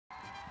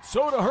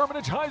So to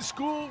Hermitage High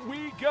School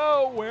we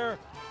go, where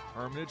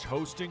Hermitage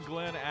hosting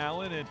Glen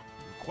Allen, and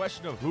the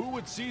question of who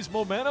would seize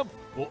momentum?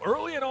 Well,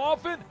 early and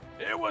often,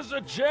 it was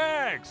the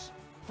Jags.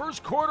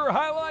 First quarter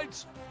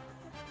highlights,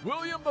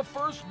 William the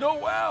First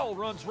Noel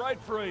runs right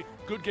for a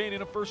good gain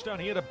in a first down.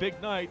 He had a big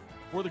night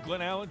for the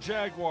Glen Allen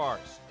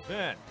Jaguars.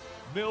 Then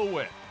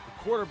Milwitt,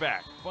 the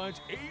quarterback,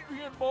 finds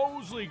Adrian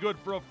Mosley good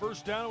for a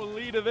first down with a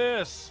lead to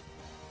this.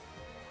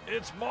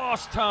 It's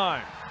Moss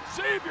time.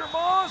 Xavier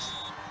Moss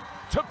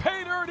to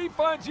pay dirt. He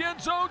finds the end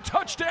zone.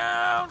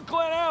 Touchdown,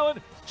 Glen Allen.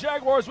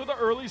 Jaguars with an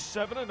early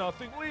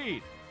 7-0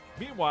 lead.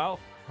 Meanwhile,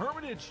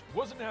 Hermitage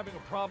wasn't having a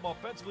problem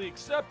offensively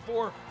except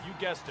for, you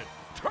guessed it,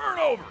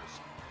 turnovers.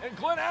 And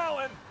Glen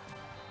Allen,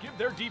 give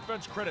their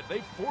defense credit, they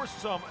forced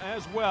some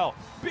as well.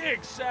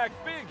 Big sack,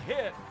 big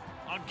hit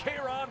on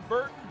Kayron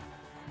Burton.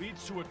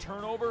 Leads to a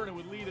turnover, and it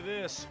would lead to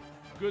this.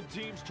 Good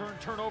teams turn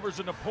turnovers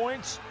into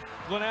points.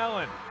 Glen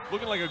Allen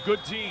looking like a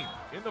good team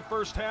in the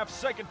first half.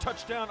 Second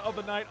touchdown of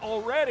the night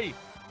already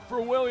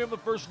for William the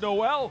First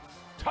Noel.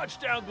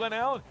 Touchdown Glen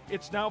Allen.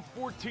 It's now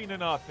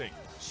 14-0.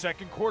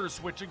 Second quarter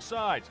switching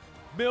sides.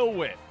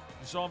 Milwitt.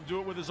 You saw him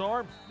do it with his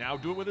arm. Now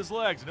do it with his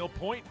legs. And he'll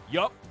point.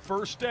 Yup,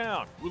 first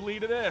down. We'll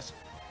lead to this.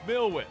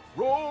 Milwitt.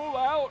 Roll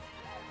out.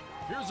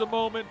 Here's a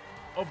moment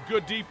of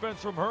good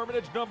defense from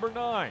Hermitage, number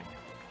 9.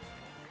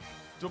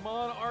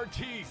 Damon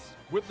Artis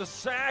with the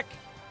sack.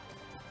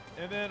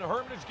 And then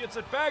Hermitage gets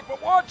it back,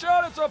 but watch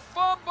out, it's a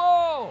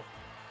fumble!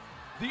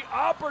 The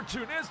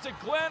opportunistic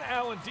Glen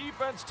Allen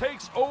defense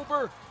takes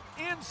over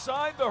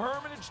inside the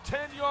Hermitage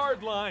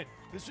 10-yard line.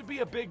 This would be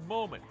a big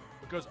moment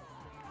because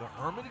the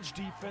Hermitage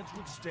defense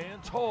would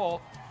stand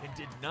tall and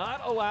did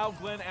not allow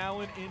Glen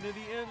Allen into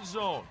the end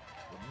zone.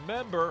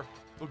 Remember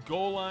the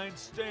goal line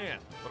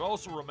stand, but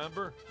also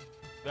remember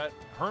that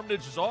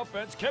Hermitage's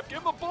offense kept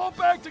giving the ball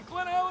back to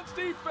Glen Allen's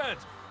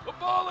defense. The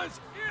ball is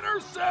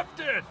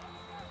intercepted.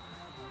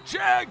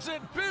 Jags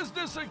in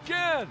business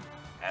again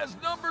as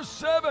number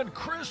 7,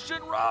 Christian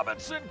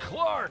Robinson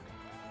Clark,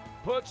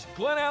 puts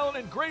Glen Allen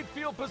in great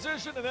field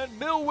position, and then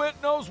Milwitt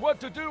knows what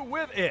to do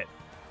with it.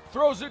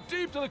 Throws it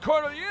deep to the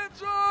corner of the end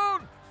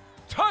zone.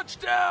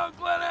 Touchdown,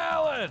 Glen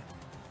Allen.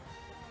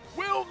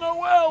 Will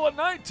Noel, a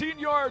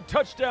 19-yard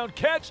touchdown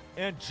catch,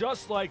 and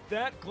just like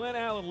that, Glen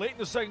Allen late in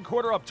the second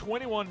quarter up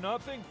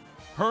 21-0.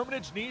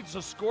 Hermitage needs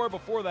a score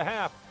before the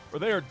half, or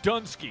they are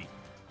Dunsky.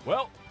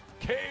 Well,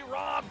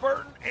 Kayron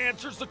Burton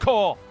answers the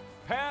call.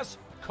 Pass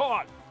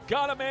caught.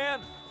 Got a man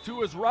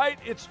to his right.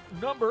 It's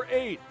number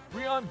 8,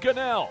 Breon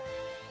Gunnell.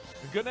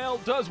 And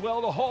Gunnell does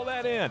well to haul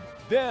that in.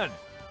 Then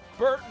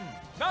Burton,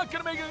 not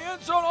going to make it in the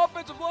end zone.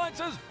 Offensive line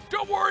says,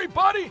 don't worry,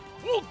 buddy.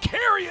 We'll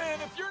carry you in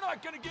if you're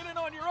not going to get in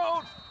on your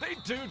own. They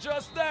do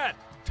just that.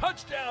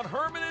 Touchdown,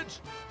 Hermitage.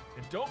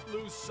 And don't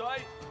lose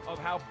sight of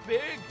how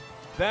big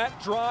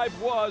that drive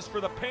was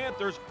for the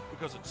Panthers,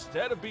 because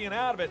instead of being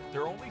out of it,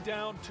 they're only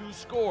down 2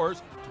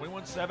 scores,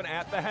 21-7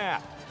 at the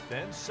half.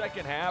 Then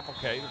second half,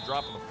 okay, they're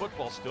dropping the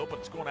football still, but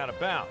it's going out of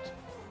bounds.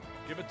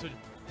 Give it to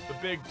the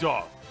big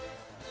dog.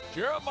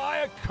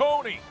 Jeremiah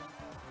Coney,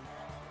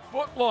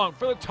 foot long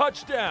for the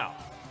touchdown.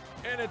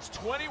 And it's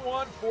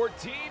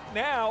 21-14.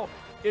 Now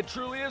it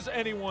truly is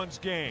anyone's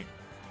game.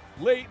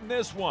 Late in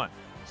this one,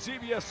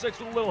 CBS 6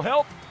 with a little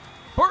help.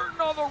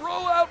 Burton on the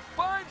rollout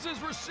finds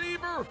his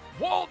receiver,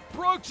 Walt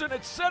Brooks, and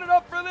it's set it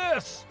up for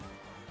this.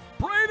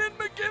 Braden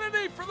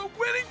McGinnity for the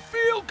winning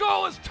field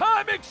goal as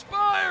time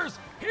expires.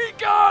 He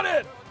got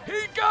it.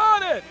 He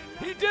got it.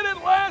 He did it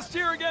last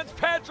year against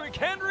Patrick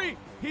Henry.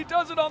 He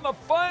does it on the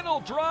final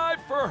drive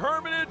for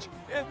Hermitage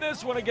in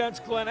this one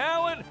against Glen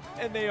Allen,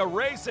 and they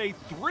erase a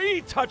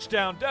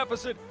 3-touchdown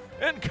deficit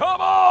and come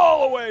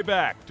all the way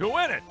back to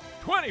win it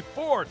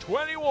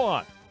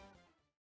 24-21.